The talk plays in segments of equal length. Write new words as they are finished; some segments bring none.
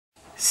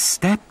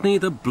Stepney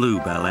the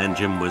Bluebell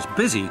engine was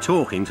busy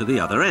talking to the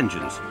other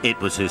engines. It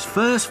was his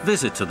first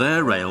visit to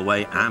their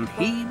railway and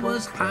he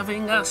was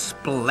having a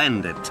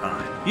splendid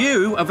time.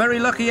 "You are very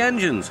lucky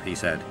engines," he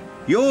said.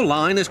 "Your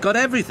line has got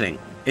everything.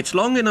 It's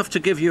long enough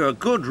to give you a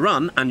good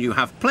run and you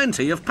have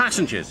plenty of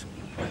passengers.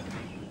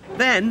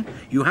 Then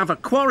you have a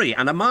quarry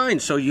and a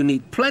mine, so you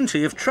need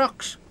plenty of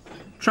trucks.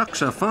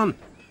 Trucks are fun.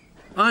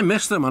 I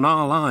miss them on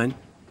our line."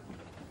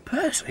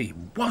 Percy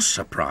was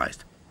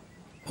surprised.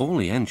 All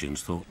the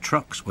engines thought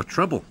trucks were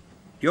trouble.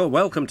 "You're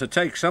welcome to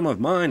take some of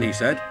mine," he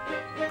said,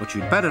 "but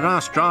you'd better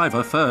ask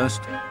driver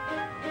first."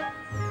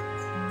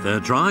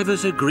 The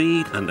drivers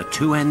agreed and the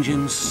two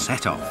engines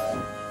set off.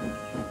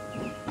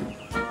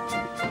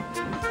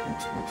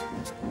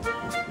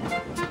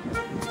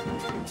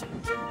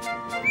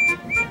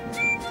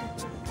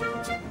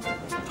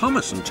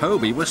 Thomas and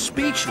Toby were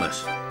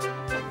speechless.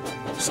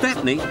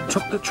 Stepney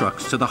took the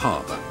trucks to the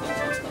harbour.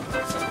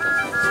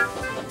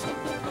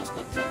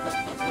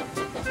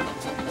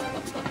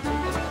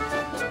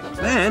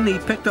 Then he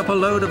picked up a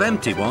load of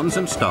empty ones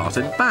and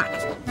started back.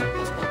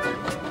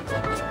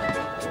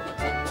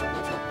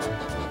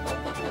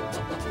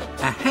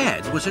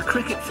 Ahead was a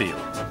cricket field.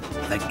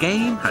 The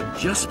game had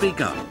just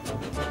begun.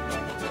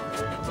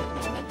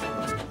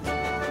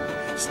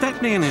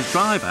 Stepney and his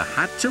driver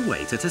had to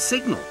wait at a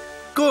signal.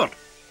 "Good,"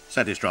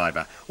 said his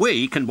driver.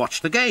 "We can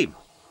watch the game."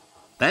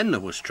 Then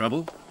there was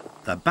trouble.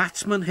 The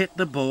batsman hit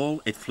the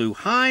ball. It flew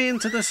high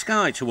into the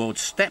sky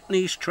towards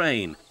Stepney's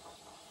train.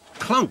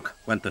 Clunk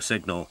went the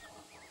signal.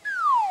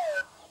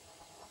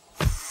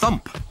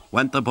 Thump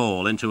went the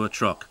ball into a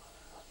truck,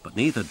 but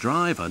neither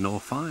driver nor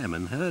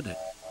fireman heard it.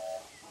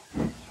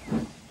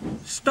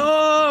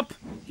 "Stop!"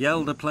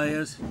 yelled the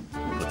players,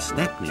 but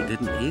Stepney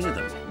didn't hear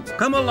them.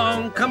 Come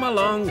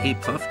along," he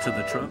puffed to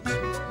the trucks.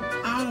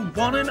 "Our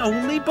one and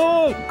only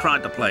ball!"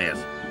 cried the players.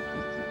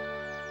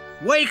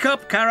 "Wake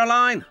up,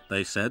 Caroline,"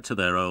 they said to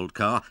their old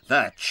car.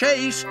 "The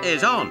chase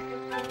is on."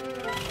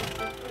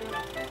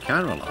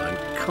 Caroline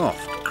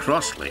coughed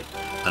crossly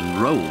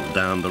and rolled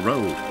down the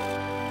road.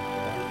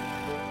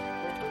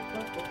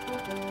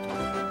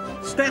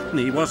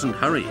 Stepney wasn't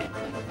hurrying.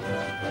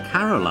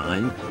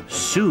 Caroline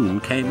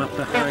soon came up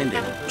behind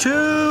him.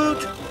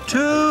 "Toot!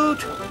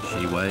 Toot!"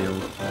 she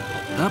wailed.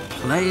 The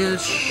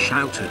players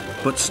shouted,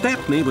 but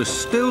Stepney was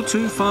still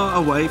too far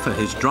away for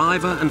his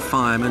driver and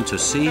fireman to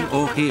see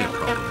or hear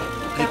properly.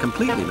 They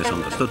completely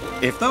misunderstood.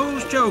 "If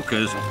those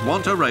jokers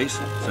want a race,"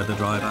 said the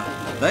driver,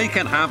 "they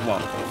can have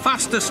one.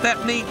 Faster,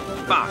 Stepney,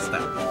 faster."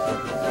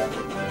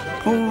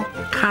 Poor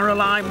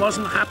Caroline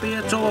wasn't happy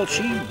at all.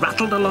 She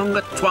rattled along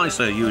at twice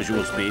her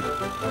usual speed.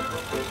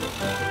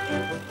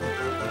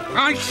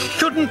 "I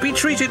shouldn't be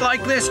treated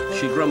like this,"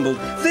 she grumbled.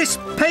 "This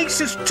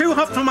pace is too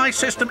hot for my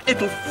system.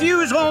 It'll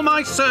fuse all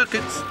my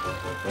circuits."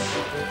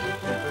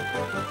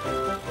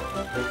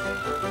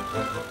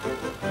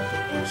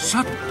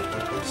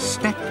 Suddenly,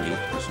 Stepney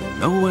was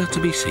nowhere to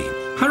be seen.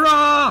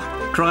 "Hurrah!"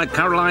 cried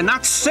Caroline.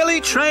 "That silly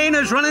train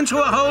has run into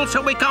a hole so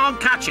we can't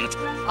catch it.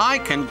 I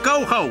can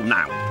go home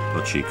now."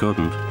 But she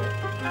couldn't.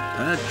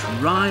 Her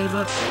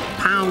driver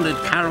pounded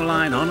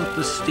Caroline on up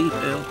the steep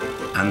hill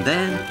and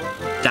then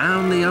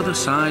down the other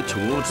side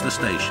towards the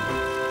station.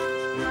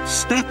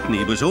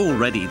 Stepney was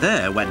already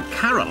there when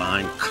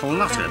Caroline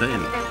clottered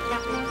in.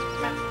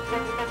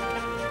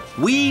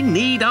 "We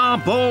need our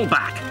ball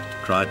back,"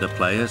 cried the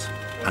players,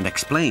 and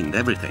explained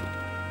everything.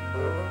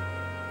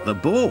 The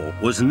ball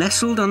was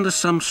nestled under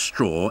some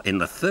straw in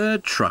the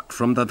third truck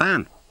from the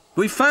van.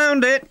 "We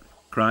found it,"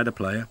 cried a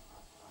player.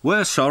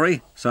 "We're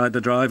sorry," sighed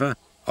the driver.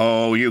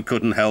 "Oh, you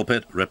couldn't help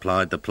it,"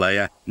 replied the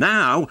player.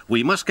 "Now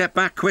we must get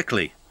back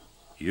quickly."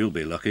 "You'll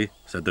be lucky,"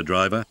 said the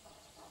driver.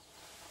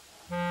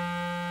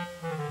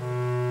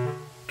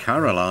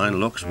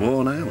 "Caroline looks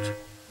worn out."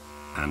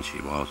 And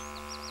she was.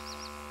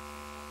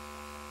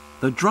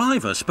 The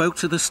driver spoke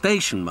to the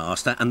station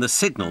master and the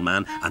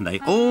signalman, and they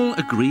all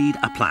agreed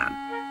a plan.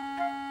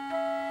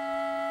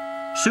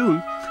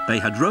 Soon they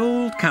had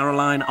rolled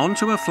Caroline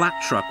onto a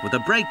flat truck with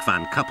a brake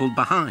van coupled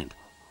behind.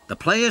 The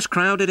players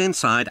crowded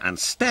inside and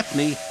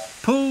Stepney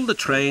pulled the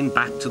train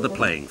back to the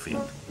playing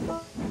field.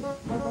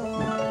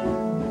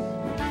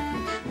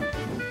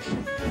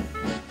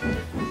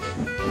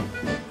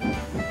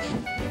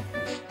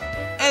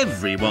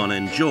 Everyone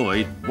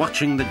enjoyed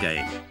watching the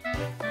game.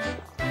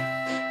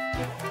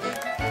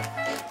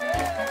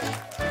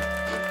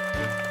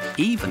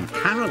 Even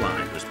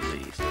Caroline was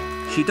pleased.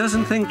 She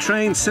doesn't think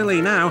trains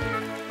silly now.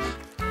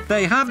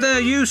 "They have their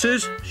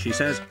uses," she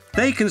says.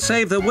 "They can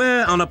save the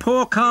wear on a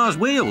poor car's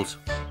wheels."